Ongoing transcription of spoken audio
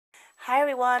Hi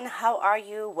everyone, how are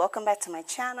you? Welcome back to my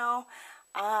channel.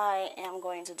 I am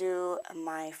going to do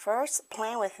my first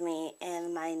plan with me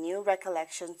in my new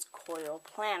Recollections Coil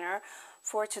planner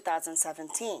for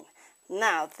 2017.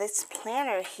 Now this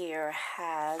planner here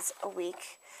has a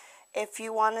week. If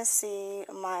you want to see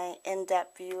my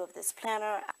in-depth view of this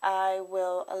planner, I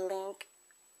will link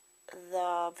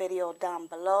the video down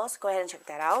below, so go ahead and check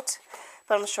that out.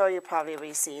 But I'm sure you've probably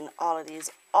already seen all of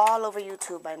these all over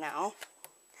YouTube by now.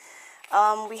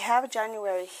 We have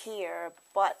January here,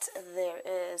 but there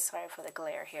is, sorry for the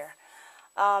glare here,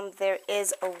 there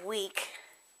is a week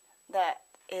that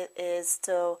it is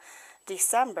still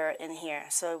December in here.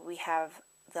 So we have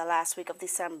the last week of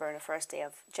December and the first day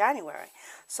of January.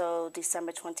 So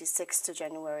December 26th to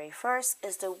January 1st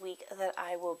is the week that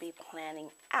I will be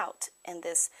planning out in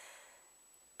this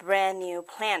brand new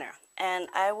planner. And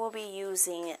I will be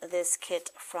using this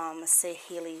kit from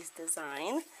Sahili's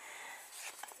Design.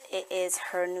 It is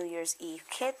her New Year's Eve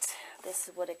kit. This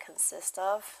is what it consists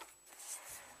of.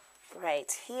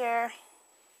 Right here.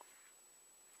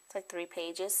 It's like 3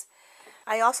 pages.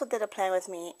 I also did a plan with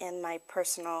me in my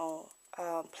personal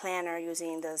planner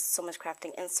using the So Much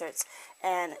Crafting inserts.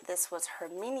 And this was her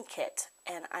mini kit.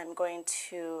 And I'm going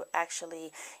to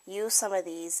actually use some of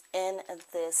these in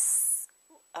this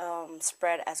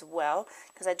spread as well,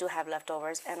 because I do have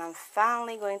leftovers. And I'm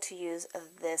finally going to use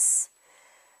this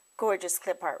gorgeous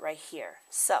clip art right here.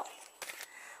 So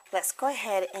let's go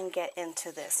ahead and get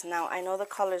into this. Now I know the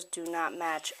colors do not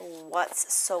match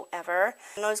whatsoever.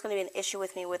 I know there's going to be an issue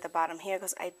with me with the bottom here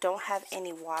because I don't have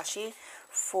any washi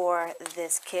for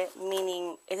this kit,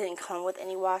 meaning it didn't come with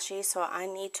any washi, so I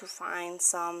need to find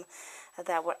some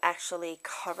that would actually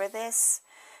cover this.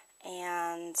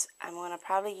 And I'm going to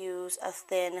probably use a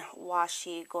thin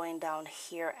washi going down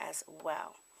here as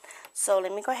well. So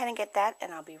let me go ahead and get that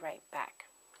and I'll be right back.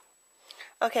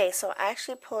 Okay, so I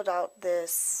actually pulled out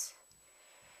this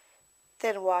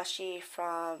thin washi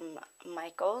from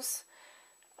Michaels.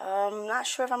 I'm not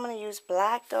sure if I'm going to use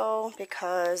black though,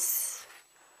 because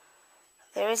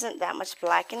there isn't that much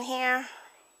black in here.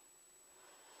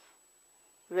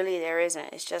 Really, there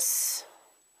isn't. It's just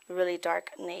really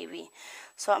dark navy.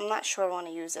 So I'm not sure I want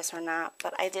to use this or not,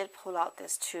 but I did pull out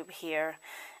this tube here,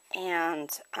 and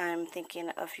I'm thinking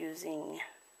of using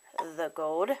the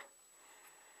gold.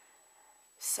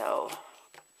 So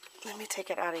let me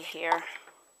take it out of here.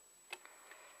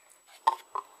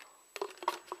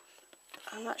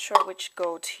 I'm not sure which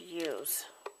gold to use.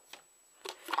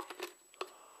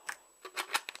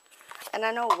 And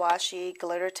I know washi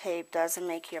glitter tape doesn't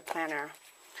make your planner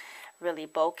really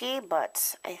bulky,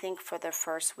 but I think for the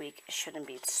first week it shouldn't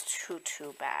be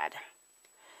too bad.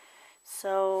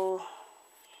 So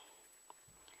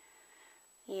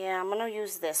yeah, I'm gonna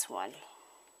use this one.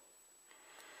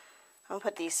 I'm gonna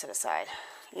put these to the side.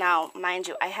 Now, mind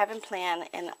you, I haven't planned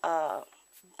in a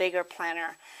bigger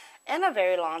planner in a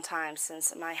very long time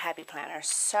since my Happy Planner,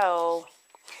 so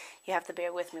you have to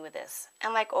bear with me with this.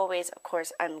 And like always, of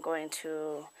course, I'm going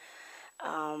to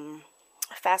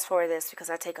fast forward this because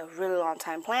I take a really long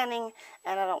time planning,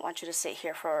 and I don't want you to sit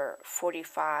here for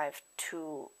 45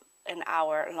 to an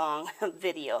hour long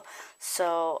video.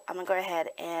 So I'm gonna go ahead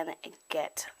and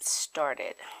get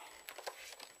started.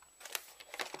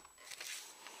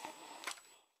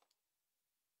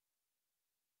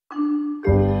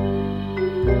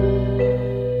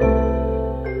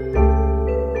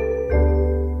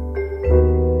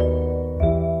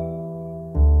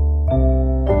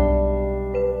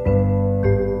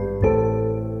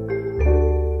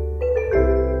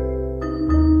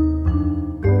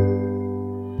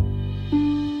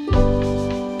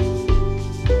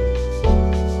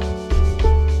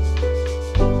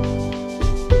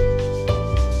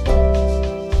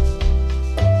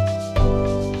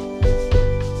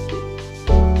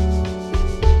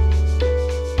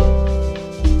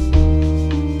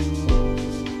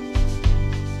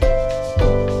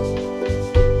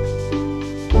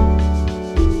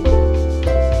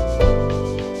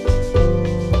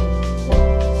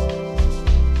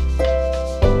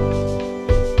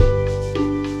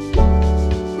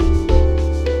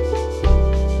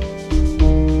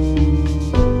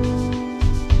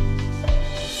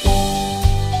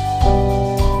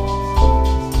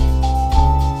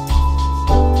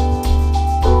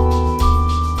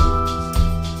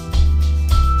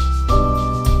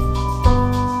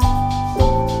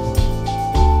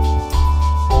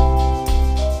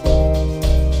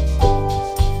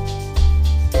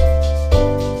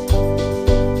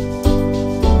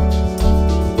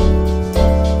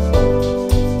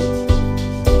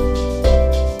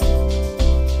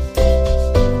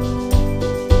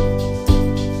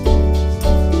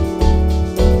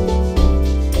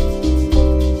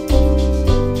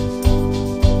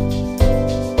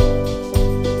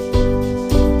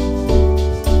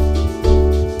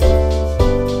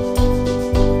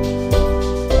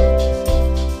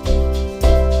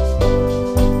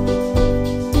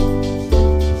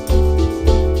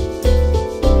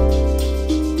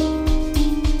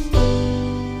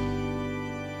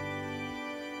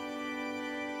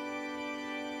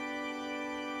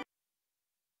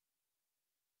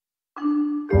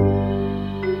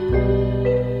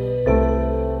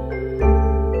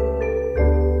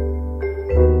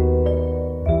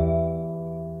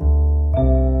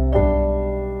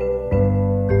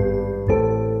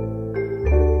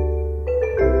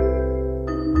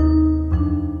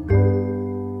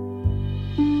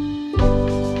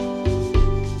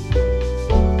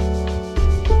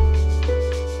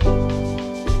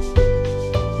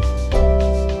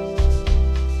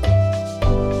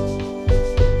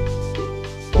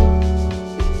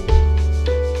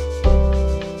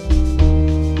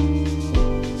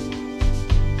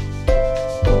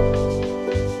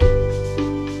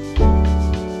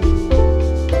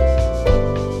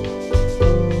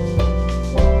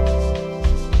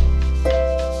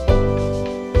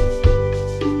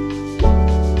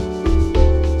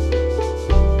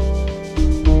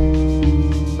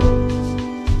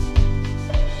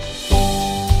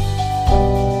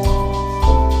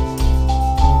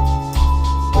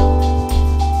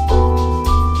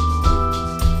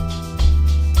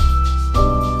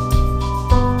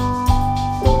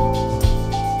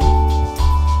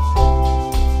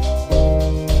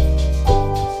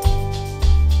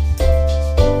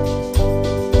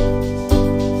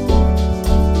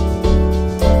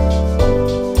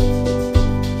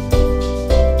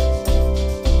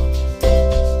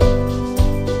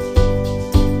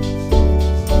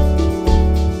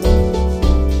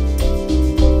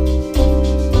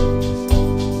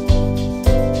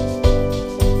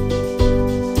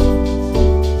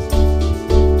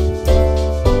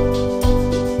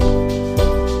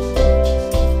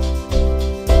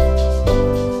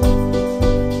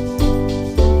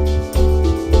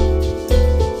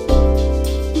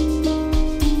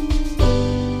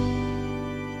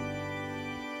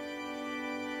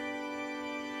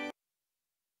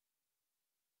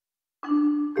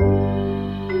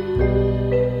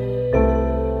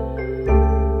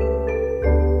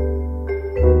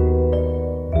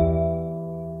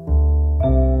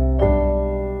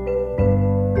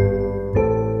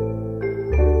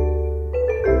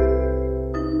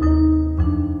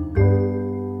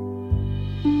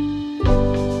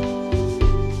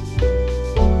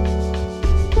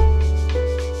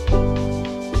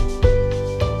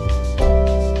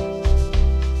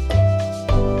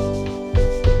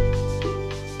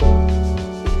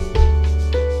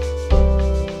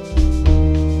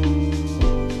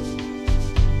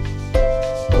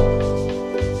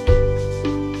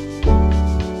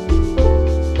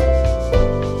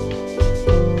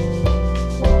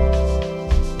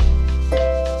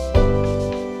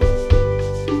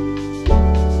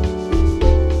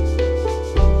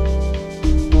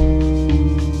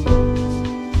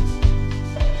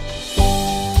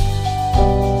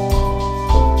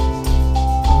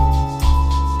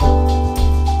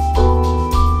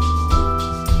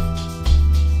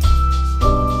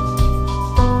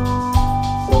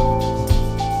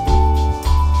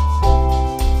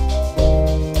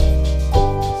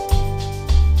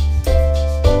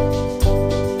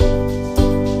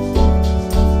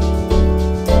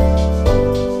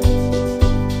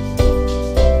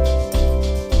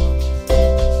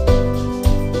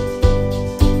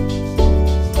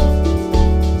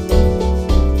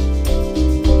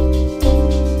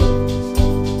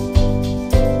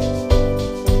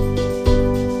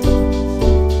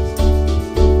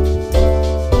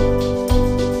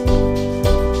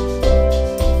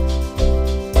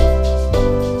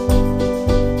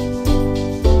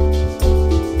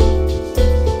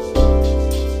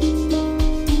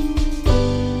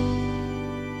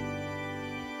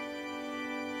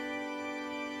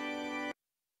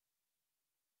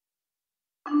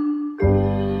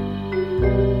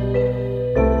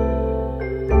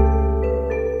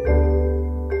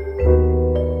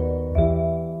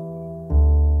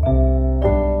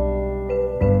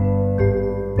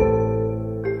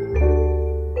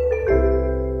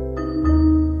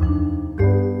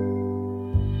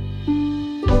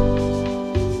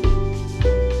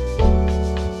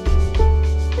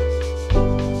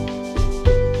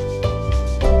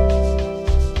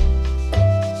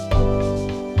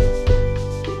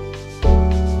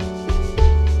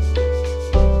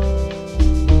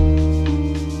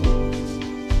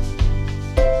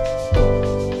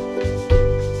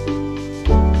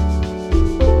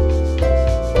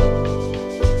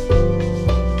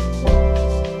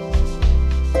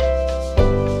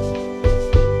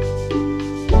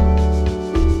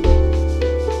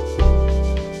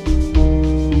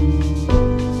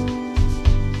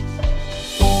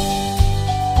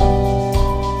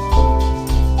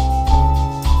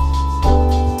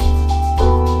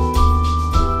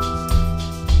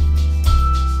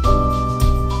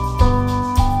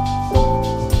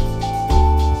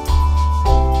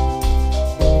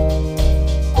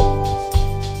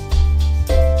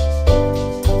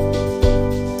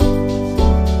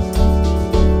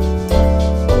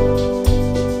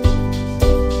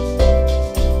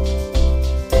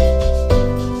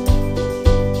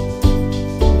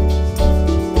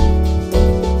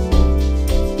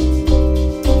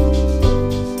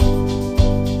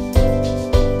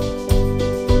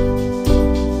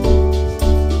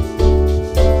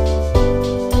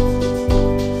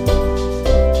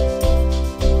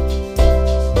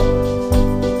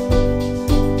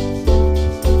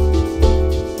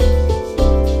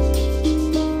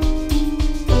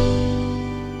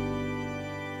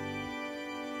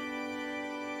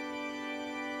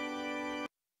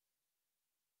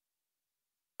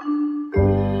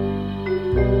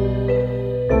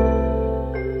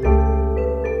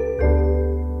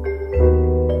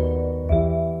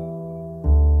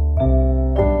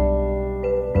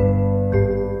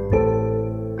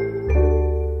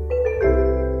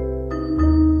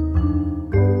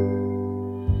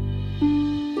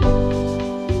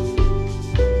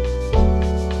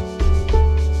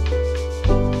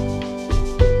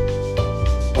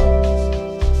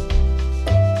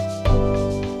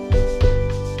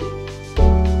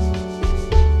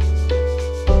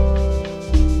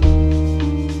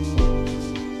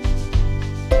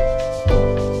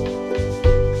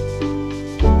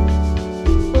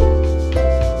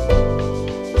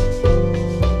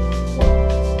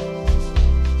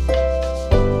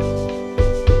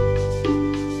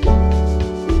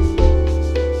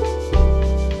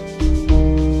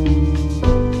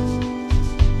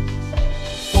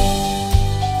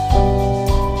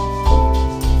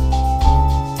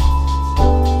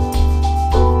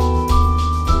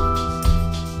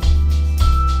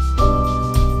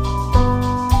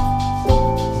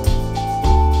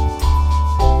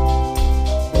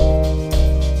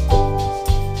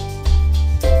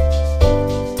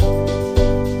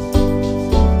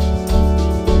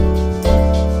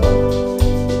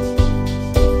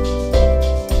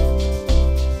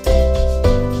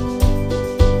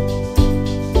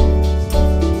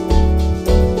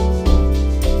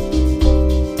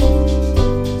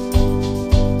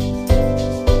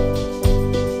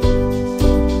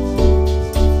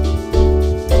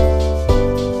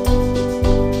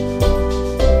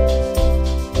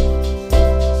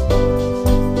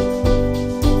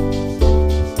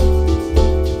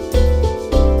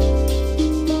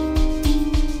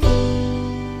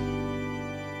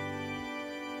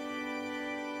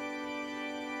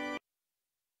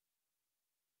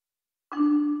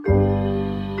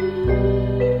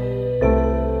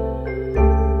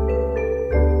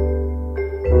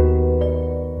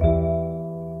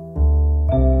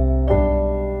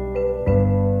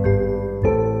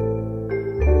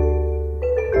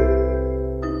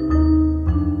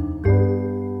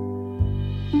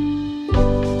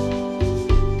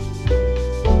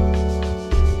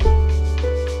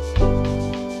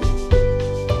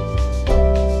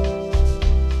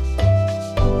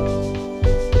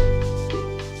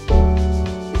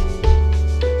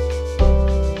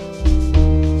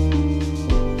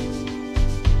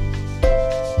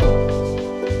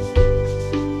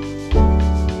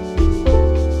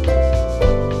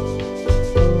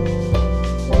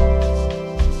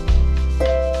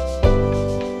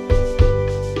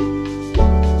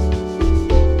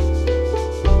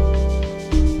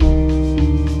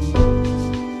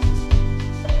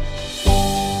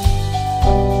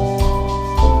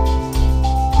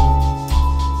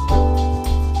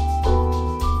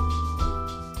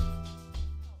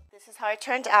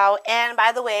 turned out. And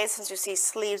by the way, since you see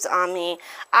sleeves on me,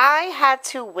 I had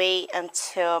to wait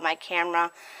until my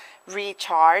camera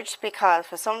recharged because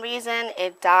for some reason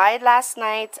it died last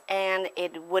night and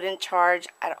it wouldn't charge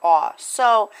at all.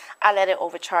 So I let it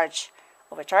overcharge.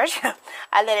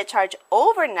 I let it charge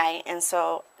overnight, and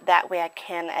so that way I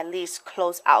can at least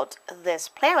close out this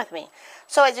plan with me.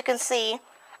 So as you can see,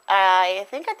 I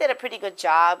think I did a pretty good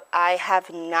job. I have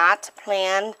not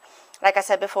planned, like I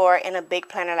said before, in a big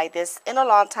planner like this in a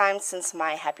long time since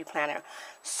my Happy Planner.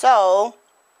 So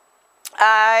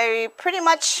I pretty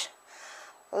much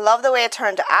love the way it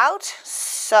turned out.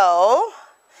 So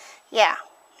yeah,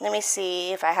 let me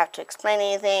see if I have to explain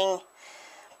anything.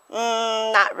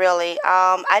 Not really.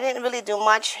 I didn't really do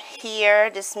much here,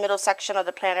 this middle section of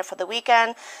the planner for the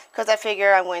weekend, because I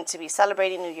figure I'm going to be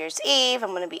celebrating New Year's Eve.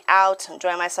 I'm going to be out,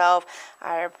 enjoying myself.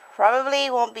 I probably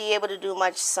won't be able to do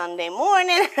much Sunday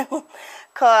morning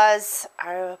because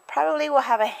I probably will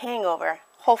have a hangover.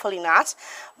 Hopefully not.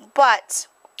 But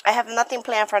I have nothing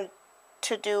planned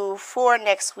to do for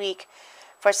next week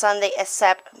for Sunday,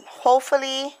 except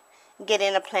hopefully get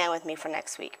in a plan with me for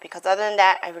next week, because other than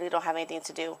that I really don't have anything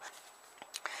to do.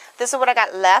 This is what I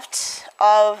got left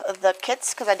of the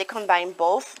kits, because I did combine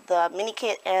both the mini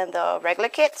kit and the regular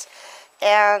kit,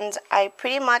 and I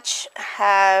pretty much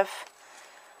have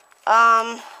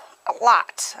a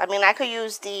lot. I mean, I could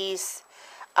use these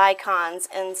icons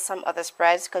in some other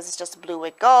spreads because it's just blue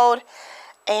with gold,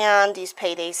 and these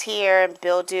paydays here,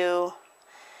 bill due,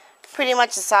 pretty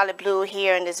much a solid blue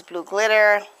here, and this blue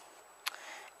glitter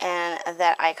and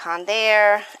that icon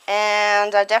there.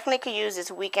 And I definitely could use this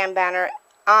weekend banner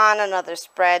on another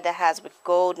spread that has with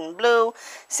gold and blue.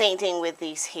 Same thing with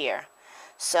these here.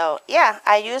 So yeah,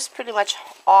 I used pretty much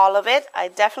all of it. I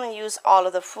definitely used all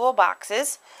of the full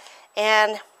boxes,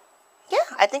 and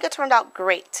yeah, I think it turned out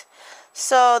great.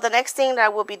 So the next thing that I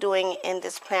will be doing in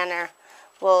this planner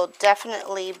will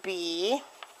definitely be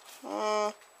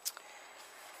I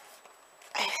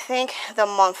think the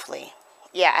monthly.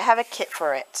 Yeah, I have a kit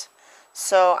for it.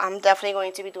 So I'm definitely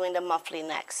going to be doing the monthly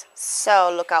next. So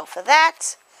look out for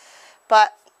that.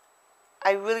 But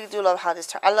I really do love how this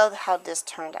turned. I love how this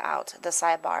turned out, the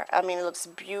sidebar. I mean, it looks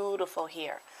beautiful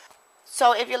here.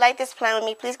 So if you like this plan with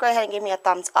me, please go ahead and give me a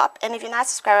thumbs up. And if you're not a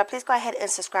subscriber, please go ahead and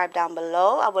subscribe down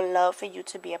below. I would love for you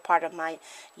to be a part of my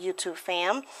YouTube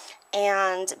fam.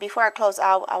 And before I close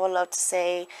out, I would love to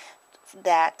say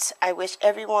that I wish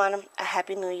everyone a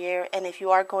happy new year, and if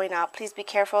you are going out, please be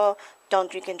careful,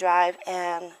 don't drink and drive,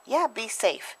 and yeah, be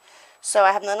safe. So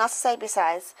I have nothing else to say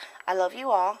besides I love you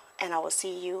all, and I will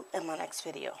see you in my next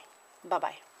video. Bye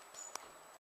bye.